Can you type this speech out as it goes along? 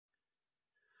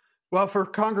Well, for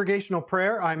congregational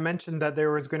prayer, I mentioned that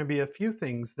there was going to be a few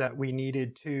things that we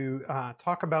needed to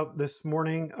talk about this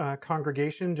morning,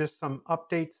 congregation, just some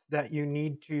updates that you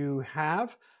need to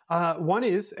have. One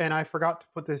is, and I forgot to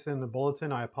put this in the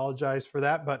bulletin, I apologize for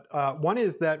that, but one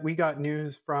is that we got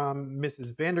news from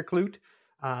Mrs. Vanderkloot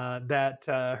that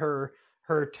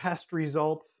her test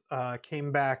results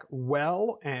came back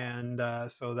well, and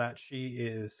so that she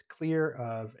is clear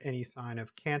of any sign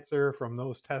of cancer from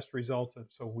those test results. And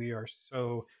so we are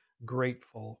so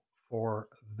grateful for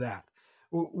that.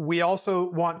 We also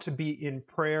want to be in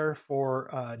prayer for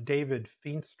David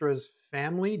Feenstra's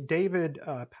family. David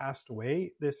passed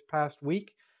away this past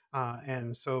week,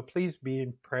 and so please be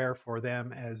in prayer for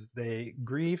them as they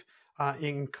grieve,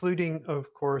 including,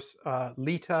 of course,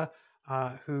 Lita,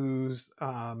 whose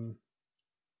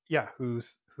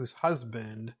whose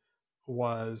husband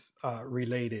was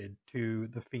related to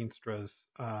the Feenstras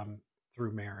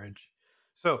through marriage.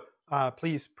 So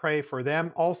please pray for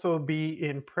them. Also be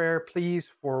in prayer,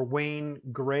 please, for Wayne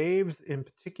Graves in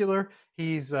particular.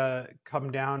 He's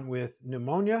come down with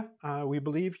pneumonia. We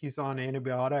believe he's on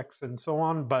antibiotics and so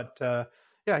on, but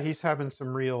yeah, he's having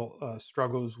some real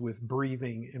struggles with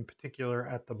breathing in particular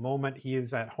at the moment. He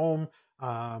is at home,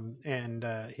 and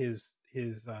his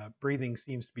breathing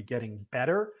seems to be getting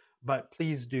better, but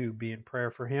please do be in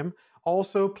prayer for him.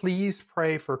 Also, please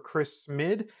pray for Chris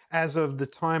Smid. As of the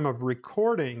time of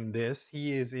recording this,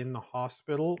 he is in the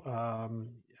hospital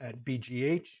at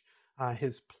BGH.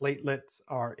 His platelets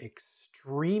are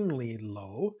extremely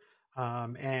low,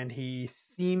 and he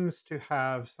seems to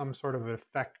have some sort of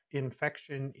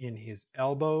infection in his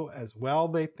elbow as well,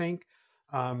 they think.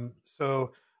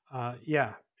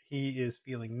 Yeah, he is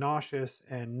feeling nauseous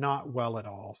and not well at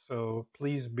all. So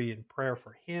please be in prayer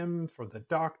for him, for the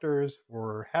doctors,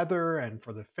 for Heather, and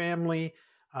for the family,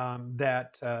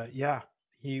 that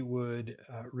he would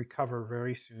recover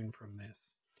very soon from this.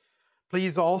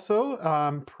 Please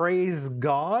also praise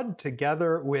God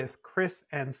together with Chris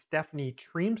and Stephanie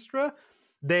Treemstra.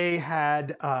 They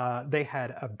had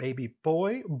a baby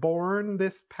boy born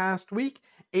this past week,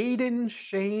 Aiden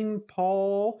Shane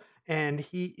Paul, and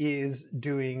he is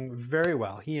doing very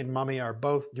well. He and Mommy are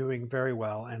both doing very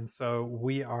well, and so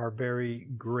we are very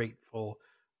grateful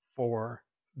for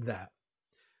that.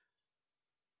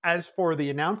 As for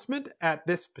the announcement, at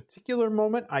this particular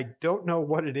moment, I don't know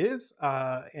what it is,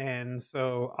 and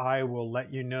so I will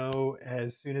let you know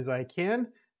as soon as I can,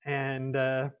 and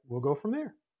we'll go from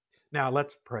there. Now,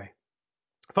 let's pray.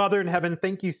 Father in heaven,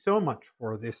 thank you so much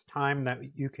for this time that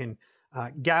you can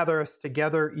gather us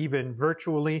together, even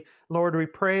virtually. Lord, we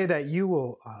pray that you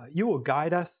will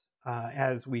guide us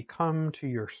as we come to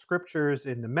your scriptures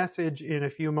in the message in a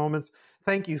few moments.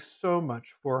 Thank you so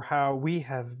much for how we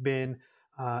have been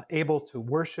able to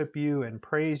worship you and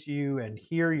praise you and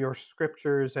hear your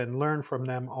scriptures and learn from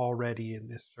them already in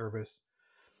this service.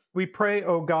 We pray,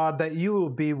 oh God, that you will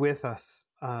be with us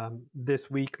this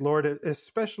week, Lord.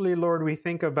 Especially, Lord, we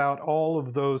think about all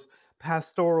of those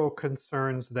pastoral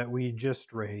concerns that we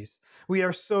just raised. We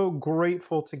are so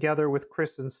grateful together with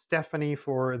Chris and Stephanie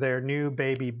for their new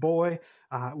baby boy.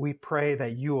 We pray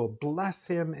that you will bless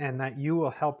him and that you will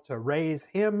help to raise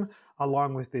him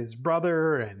along with his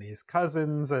brother and his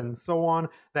cousins and so on,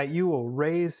 that you will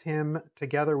raise him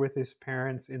together with his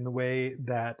parents in the way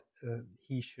that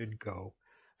he should go.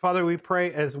 Father, we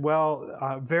pray as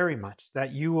well very much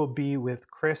that you will be with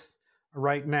Chris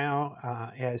right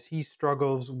now as he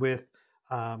struggles with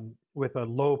a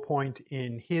low point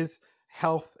in his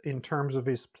health in terms of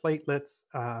his platelets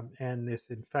and this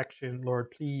infection.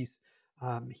 Lord, please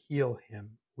heal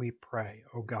him, we pray,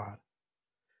 oh God.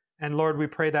 And Lord, we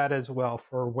pray that as well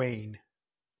for Wayne.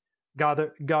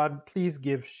 God, please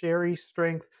give Sherry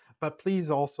strength, but please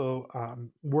also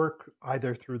work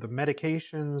either through the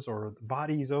medications or the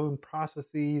body's own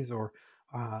processes or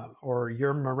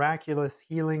your miraculous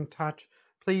healing touch.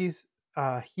 Please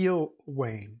heal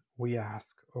Wayne, we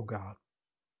ask, oh God.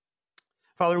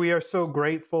 Father, we are so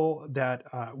grateful that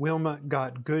Wilma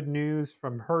got good news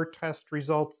from her test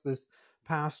results this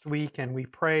past week, and we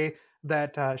pray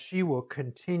that she will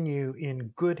continue in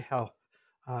good health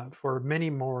for many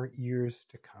more years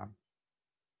to come.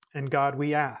 And God,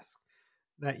 we ask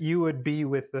that you would be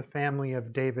with the family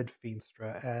of David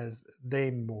Feenstra as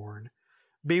they mourn.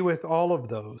 Be with all of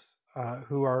those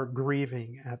who are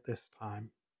grieving at this time.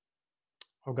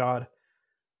 Oh God,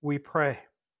 we pray.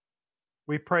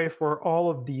 We pray for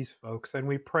all of these folks, and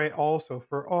we pray also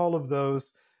for all of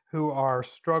those who are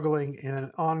struggling in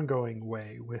an ongoing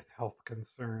way with health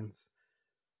concerns.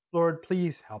 Lord,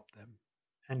 please help them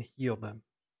and heal them.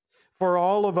 For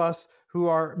all of us who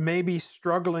are maybe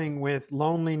struggling with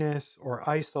loneliness or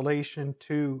isolation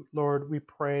too, Lord, we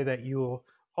pray that you will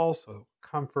also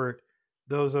comfort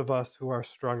those of us who are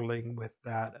struggling with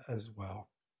that as well.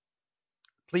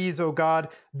 Please, oh God,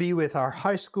 be with our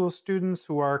high school students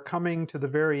who are coming to the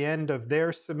very end of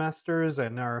their semesters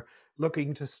and are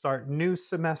looking to start new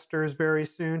semesters very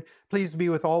soon. Please be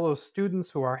with all those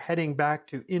students who are heading back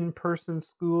to in-person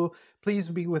school. Please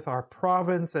be with our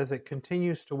province as it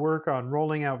continues to work on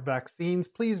rolling out vaccines.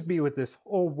 Please be with this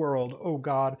whole world, oh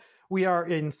God. We are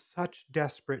in such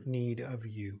desperate need of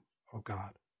you, oh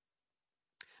God.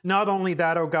 Not only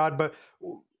that, oh God, but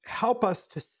help us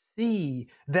to see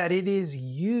that it is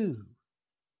you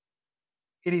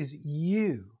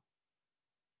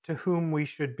to whom we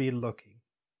should be looking.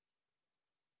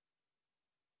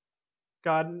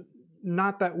 God,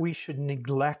 not that we should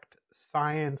neglect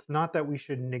science, not that we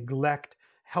should neglect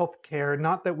healthcare,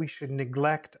 not that we should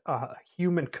neglect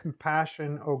human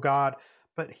compassion, oh God,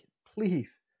 but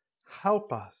please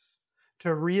help us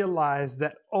to realize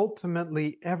that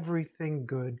ultimately everything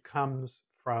good comes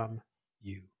from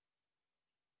you.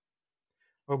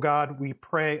 Oh God, we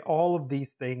pray all of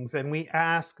these things, and we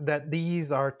ask that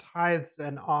these, our tithes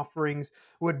and offerings,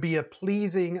 would be a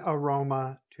pleasing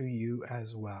aroma to you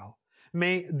as well.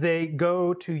 May they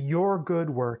go to your good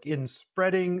work in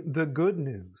spreading the good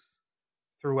news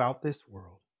throughout this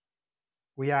world.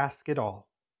 We ask it all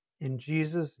in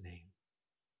Jesus' name.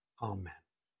 Amen.